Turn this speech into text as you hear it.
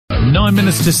9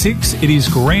 minutes to 6. It is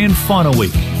grand final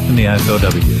week in the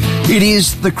AFLW. It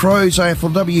is the Crows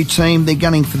AFLW team. They're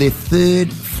gunning for their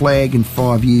third flag in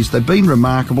 5 years. They've been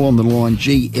remarkable. On the line,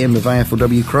 GM of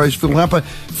AFLW Crows, Phil Harper.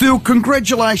 Phil,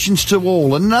 congratulations to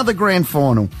all. Another grand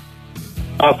final.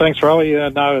 Thanks, Rowie.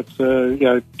 It's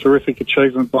a terrific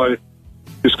achievement by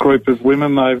this group of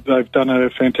women. They've done a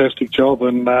fantastic job,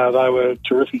 and they were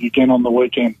terrific again on the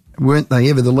weekend. Weren't they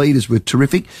ever? The leaders were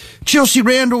terrific. Chelsea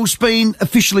Roundell's been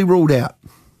officially ruled out.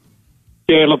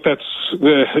 Yeah, look, that's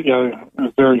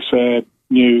very sad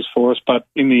news for us. But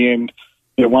in the end,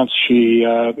 once she,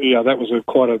 that was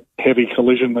quite a heavy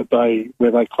collision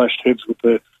where they clashed heads with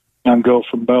the young girl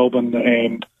from Melbourne,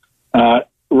 and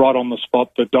right on the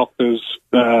spot, the doctors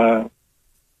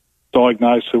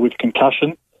diagnosed her with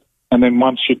concussion. And then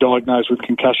once you're diagnosed with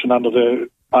concussion under the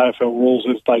AFL rules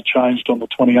as they changed on the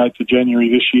 28th of January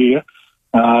this year,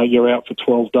 you're out for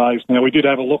 12 days. Now, we did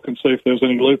have a look and see if there was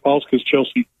any loopholes because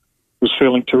Chelsea was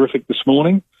feeling terrific this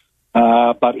morning.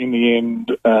 But in the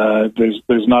end,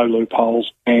 there's no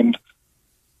loopholes. And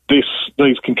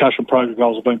these concussion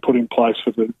protocols have been put in place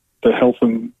for the health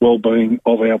and well-being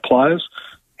of our players.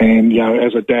 And,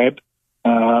 as a dad,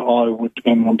 I would,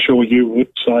 and I'm sure you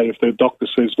would, say if the doctor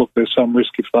says, look, there's some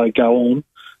risk if they go on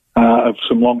of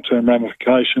some long-term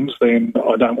ramifications, then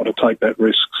I don't want to take that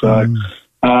risk. So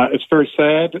it's very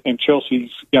sad, and Chelsea's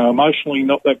emotionally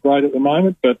not that great at the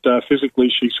moment, but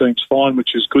physically she seems fine,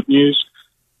 which is good news.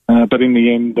 But in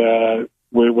the end,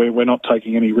 we're not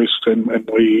taking any risks, and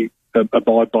we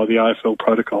abide by the AFL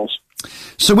protocols.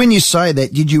 So when you say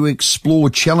that, did you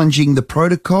explore challenging the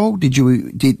protocol?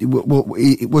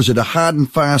 Was it a hard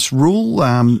and fast rule,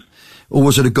 or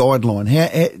was it a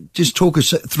guideline? Just talk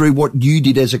us through what you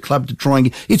did as a club to try and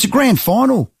get. It's a grand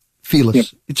final, Fearless. Yep.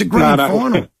 It's a grand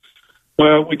final.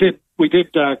 Well, we did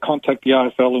contact the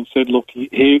AFL and said, look,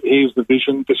 here's the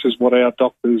vision. This is what our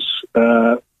doctors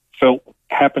felt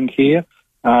happened here.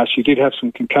 She did have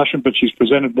some concussion, but she's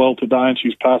presented well today and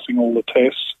she's passing all the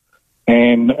tests.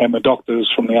 And the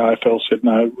doctors from the AFL said,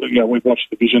 no, we've watched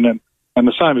the vision. And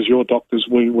the same as your doctors,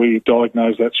 we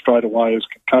diagnosed that straight away as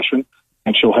concussion,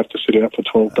 and she'll have to sit out for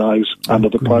 12 days under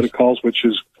the protocols, which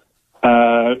is,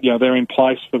 they're in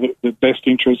place for the best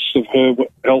interests of her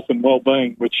health and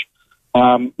well-being, which,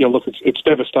 look, it's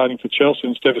devastating for Chelsea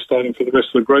and it's devastating for the rest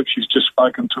of the group. She's just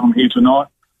spoken to them here tonight.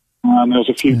 There was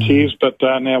a few tears, but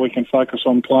now we can focus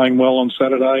on playing well on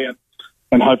Saturday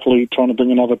and hopefully trying to bring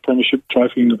another premiership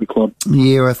trophy into the club.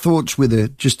 Yeah, our thoughts with her,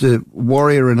 just a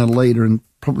warrior and a leader and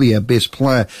probably our best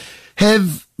player.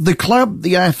 Have the club,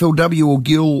 the AFLW or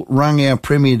Gill, rung our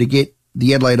premier to get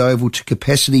the Adelaide Oval to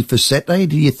capacity for Saturday?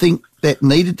 Do you think that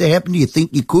needed to happen? Do you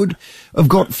think you could have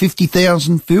got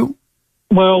 50,000, Phil?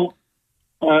 Well,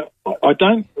 I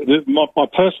don't. My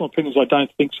personal opinion is I don't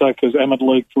think so, because Amateur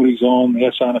League footy's on, the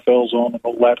SANFL's on, and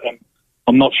all that, and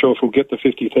I'm not sure if we'll get the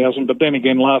 50,000. But then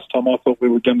again, last time I thought we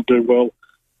were going to do well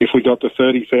if we got to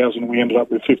 30,000. We ended up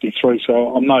with 53,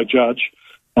 so I'm no judge.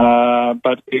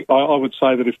 But I would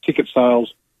say that if ticket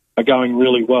sales are going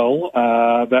really well,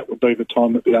 that would be the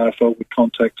time that the AFL would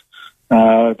contact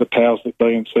the powers that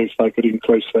be and see if they could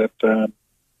increase that,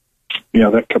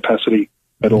 that capacity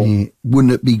at all. Yeah,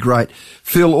 wouldn't it be great?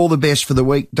 Phil, all the best for the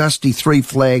week. Dusty, 3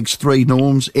 flags, 3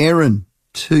 norms. Erin,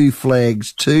 2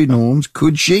 flags, 2 norms.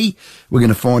 Could she? We're going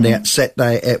to find out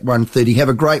Saturday at 1:30. Have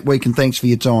a great week and thanks for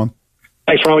your time.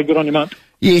 Thanks, Riley. Good on you, mate.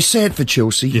 Yeah, sad for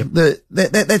Chelsea. Yep.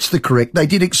 That's the correct. They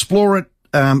did explore it.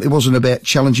 It wasn't about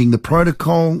challenging the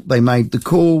protocol. They made the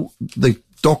call. The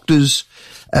doctors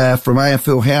from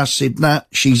AFL House said, nah,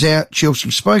 she's out.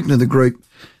 Chelsea's spoken to the group.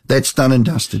 That's done and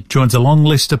dusted. Joins a long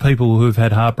list of people who've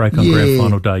had heartbreak on grand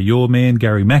final day. Your man,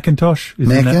 Gary McIntosh, is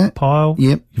in that pile.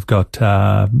 Yep. You've got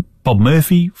Bob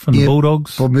Murphy from the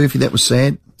Bulldogs. Bob Murphy, that was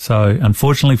sad. So,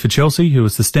 unfortunately for Chelsea, who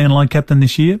was the standalone captain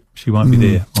this year, she won't be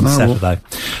there on Saturday.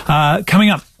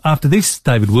 Coming up after this,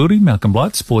 David Wildy, Malcolm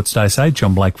Blight, Sports Day Say,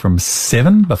 John Blake from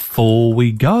 7. Before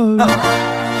we go,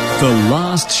 The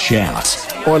Last Shout.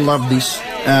 I love this.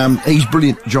 He's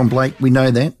brilliant, John Blake. We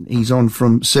know that. He's on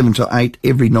from 7 to 8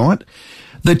 every night.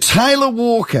 The Taylor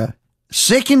Walker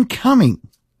Second Coming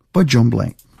by John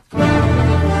Blake.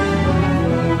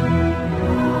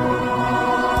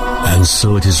 And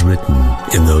so it is written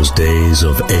in those days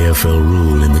of AFL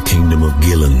rule in the kingdom of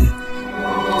Gillen.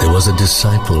 There was a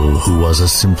disciple who was a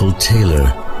simple tailor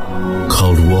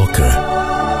called Walker.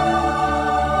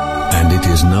 And it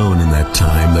is known in that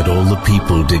time that all the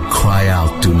people did cry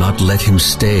out, do not let him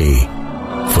stay,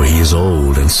 for he is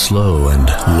old and slow, and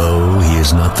lo, he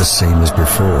is not the same as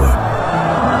before.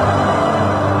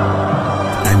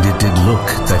 And it did look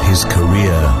that his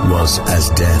career was as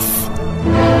death.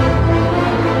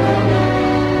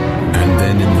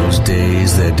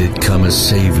 days there did come a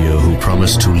Saviour who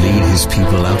promised to lead his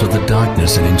people out of the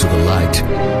darkness and into the light.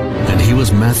 And he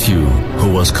was Matthew,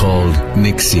 who was called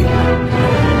Nixie.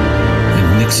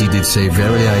 And Nixie did say,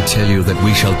 Verily I tell you that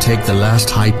we shall take the last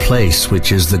high place,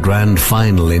 which is the grand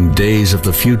final in days of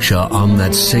the future, on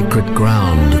that sacred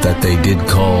ground that they did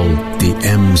call the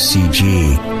MCG.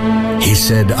 He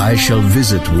said, I shall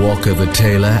visit Walker the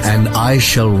tailor, and I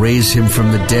shall raise him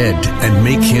from the dead, and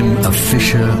make him a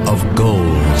fisher of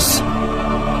goals.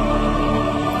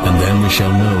 And then we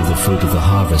shall know the fruit of the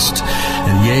harvest.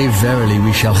 And yea, verily,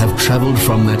 we shall have travelled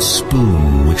from that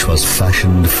spoon which was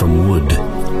fashioned from wood,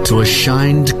 to a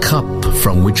shined cup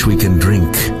from which we can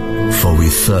drink, for we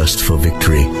thirst for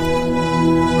victory.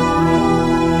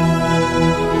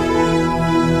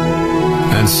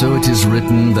 And so it is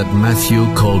written that Matthew,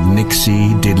 called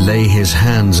Nixie, did lay his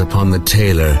hands upon the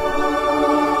tailor.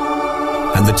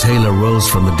 And the tailor rose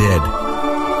from the dead.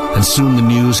 And soon the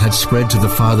news had spread to the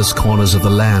farthest corners of the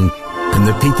land. And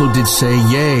the people did say,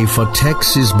 Yea, for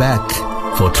Tex is back,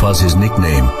 for 'twas his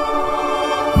nickname.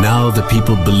 Now the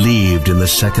people believed in the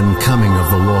second coming of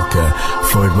the Walker,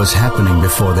 for it was happening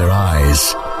before their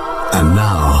eyes. And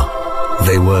now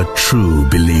they were true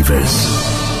believers.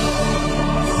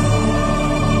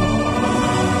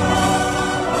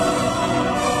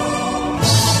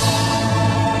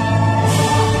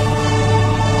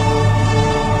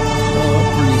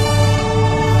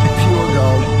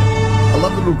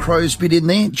 Crow's bit in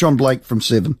there. John Blake from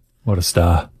 7. What a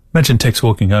star. Imagine Tex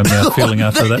walking home now feeling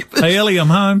after that. Hey, Ellie, I'm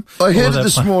home. I heard it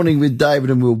this morning with David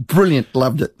and Will. Brilliant.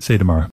 Loved it. See you tomorrow.